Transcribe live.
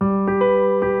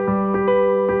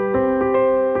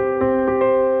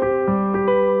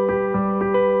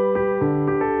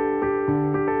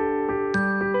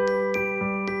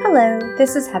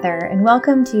This is Heather, and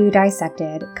welcome to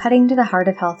Dissected, Cutting to the Heart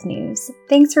of Health News.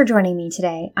 Thanks for joining me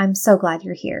today. I'm so glad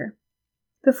you're here.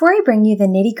 Before I bring you the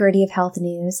nitty-gritty of health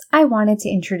news, I wanted to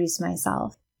introduce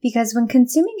myself, because when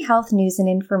consuming health news and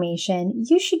information,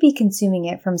 you should be consuming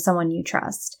it from someone you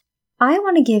trust. I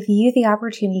want to give you the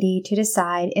opportunity to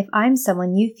decide if I'm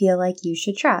someone you feel like you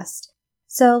should trust.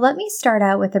 So let me start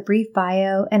out with a brief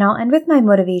bio, and I'll end with my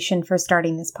motivation for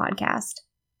starting this podcast.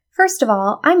 First of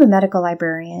all, I'm a medical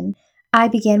librarian. I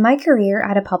began my career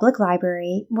at a public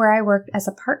library where I worked as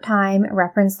a part-time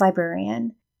reference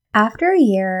librarian. After a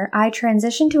year, I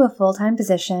transitioned to a full-time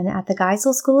position at the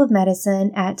Geisel School of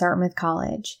Medicine at Dartmouth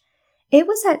College. It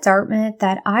was at Dartmouth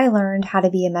that I learned how to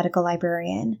be a medical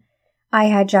librarian. I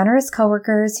had generous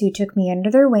coworkers who took me under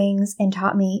their wings and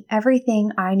taught me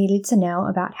everything I needed to know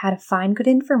about how to find good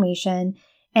information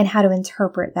and how to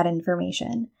interpret that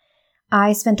information.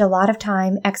 I spent a lot of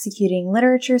time executing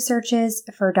literature searches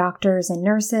for doctors and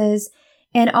nurses,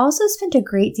 and also spent a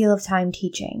great deal of time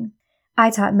teaching. I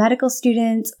taught medical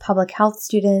students, public health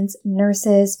students,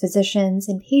 nurses, physicians,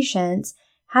 and patients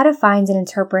how to find and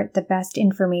interpret the best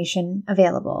information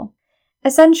available.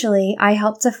 Essentially, I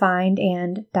helped to find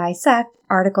and dissect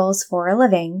articles for a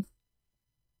living.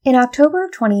 In October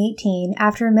of 2018,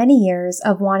 after many years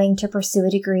of wanting to pursue a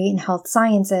degree in health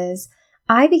sciences,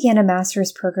 I began a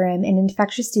master's program in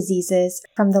infectious diseases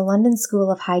from the London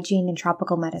School of Hygiene and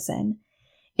Tropical Medicine.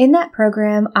 In that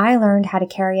program, I learned how to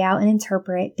carry out and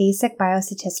interpret basic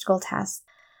biostatistical tests.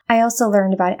 I also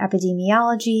learned about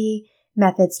epidemiology,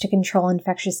 methods to control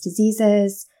infectious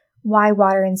diseases, why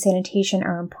water and sanitation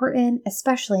are important,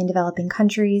 especially in developing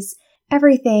countries,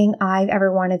 everything I've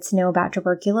ever wanted to know about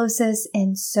tuberculosis,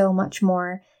 and so much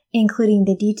more, including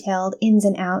the detailed ins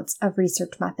and outs of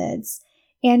research methods.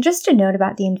 And just a note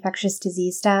about the infectious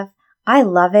disease stuff, I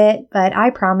love it, but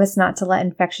I promise not to let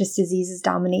infectious diseases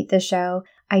dominate the show.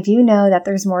 I do know that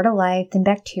there's more to life than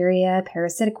bacteria,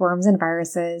 parasitic worms, and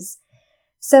viruses.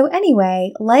 So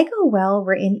anyway, like a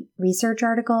well-written research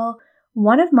article,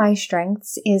 one of my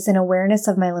strengths is an awareness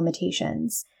of my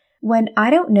limitations. When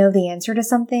I don't know the answer to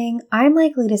something, I'm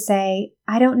likely to say,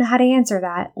 I don't know how to answer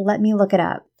that, let me look it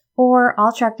up. Or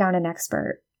I'll track down an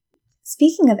expert.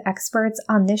 Speaking of experts,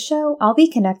 on this show, I'll be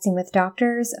connecting with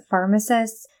doctors,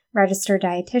 pharmacists, registered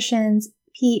dietitians,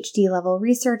 PhD-level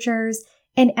researchers,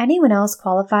 and anyone else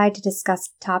qualified to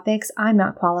discuss topics I'm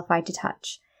not qualified to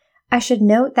touch. I should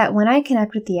note that when I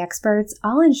connect with the experts,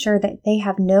 I'll ensure that they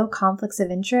have no conflicts of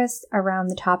interest around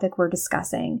the topic we're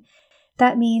discussing.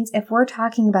 That means if we're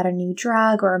talking about a new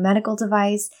drug or a medical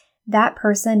device, that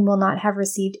person will not have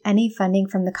received any funding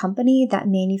from the company that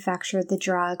manufactured the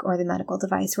drug or the medical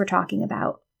device we're talking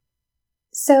about.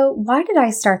 So why did I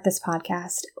start this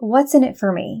podcast? What's in it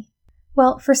for me?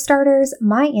 Well, for starters,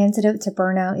 my antidote to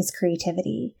burnout is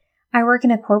creativity. I work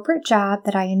in a corporate job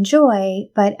that I enjoy,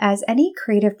 but as any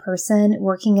creative person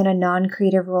working in a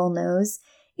non-creative role knows,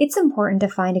 it's important to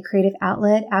find a creative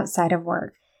outlet outside of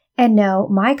work. And no,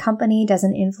 my company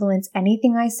doesn't influence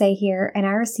anything I say here, and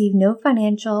I receive no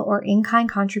financial or in-kind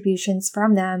contributions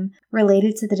from them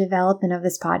related to the development of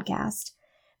this podcast.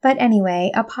 But anyway,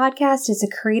 a podcast is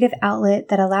a creative outlet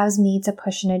that allows me to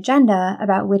push an agenda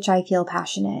about which I feel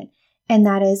passionate, and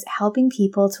that is helping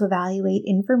people to evaluate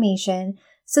information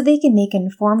so they can make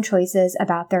informed choices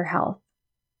about their health.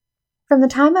 From the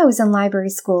time I was in library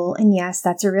school, and yes,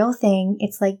 that's a real thing,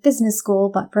 it's like business school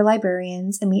but for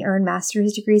librarians, and we earn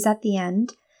master's degrees at the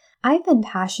end, I've been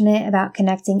passionate about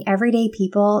connecting everyday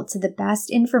people to the best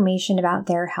information about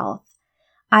their health.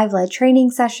 I've led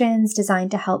training sessions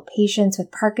designed to help patients with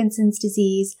Parkinson's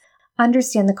disease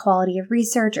understand the quality of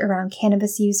research around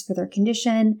cannabis use for their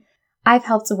condition. I've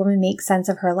helped a woman make sense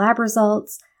of her lab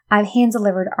results. I've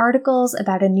hand-delivered articles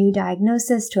about a new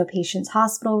diagnosis to a patient's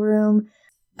hospital room.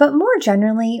 But more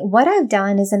generally, what I've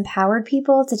done is empowered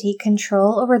people to take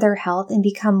control over their health and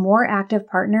become more active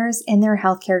partners in their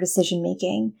healthcare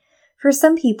decision-making. For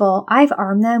some people, I've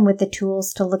armed them with the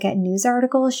tools to look at news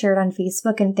articles shared on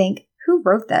Facebook and think, who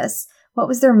wrote this? What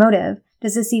was their motive?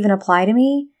 Does this even apply to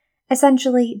me?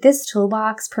 Essentially, this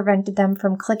toolbox prevented them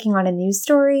from clicking on a news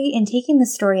story and taking the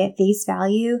story at face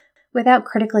value without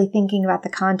critically thinking about the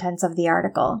contents of the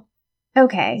article.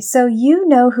 Okay, so you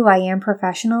know who I am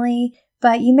professionally,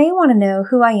 but you may want to know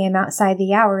who I am outside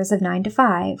the hours of 9 to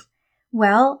 5.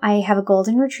 Well, I have a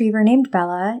golden retriever named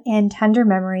Bella and tender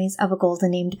memories of a golden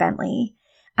named Bentley.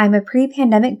 I'm a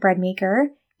pre-pandemic bread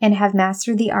maker and have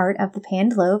mastered the art of the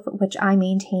panned loaf, which I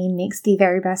maintain makes the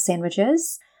very best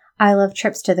sandwiches. I love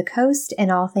trips to the coast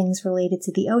and all things related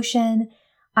to the ocean.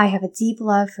 I have a deep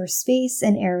love for space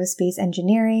and aerospace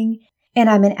engineering, and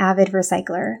I'm an avid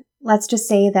recycler. Let's just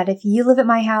say that if you live at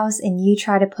my house and you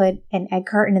try to put an egg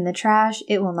carton in the trash,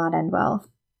 it will not end well.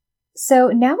 So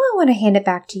now I want to hand it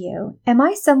back to you. Am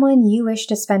I someone you wish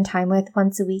to spend time with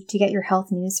once a week to get your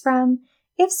health news from?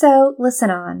 If so, listen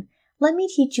on. Let me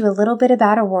teach you a little bit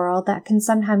about a world that can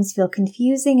sometimes feel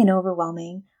confusing and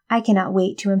overwhelming. I cannot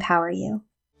wait to empower you.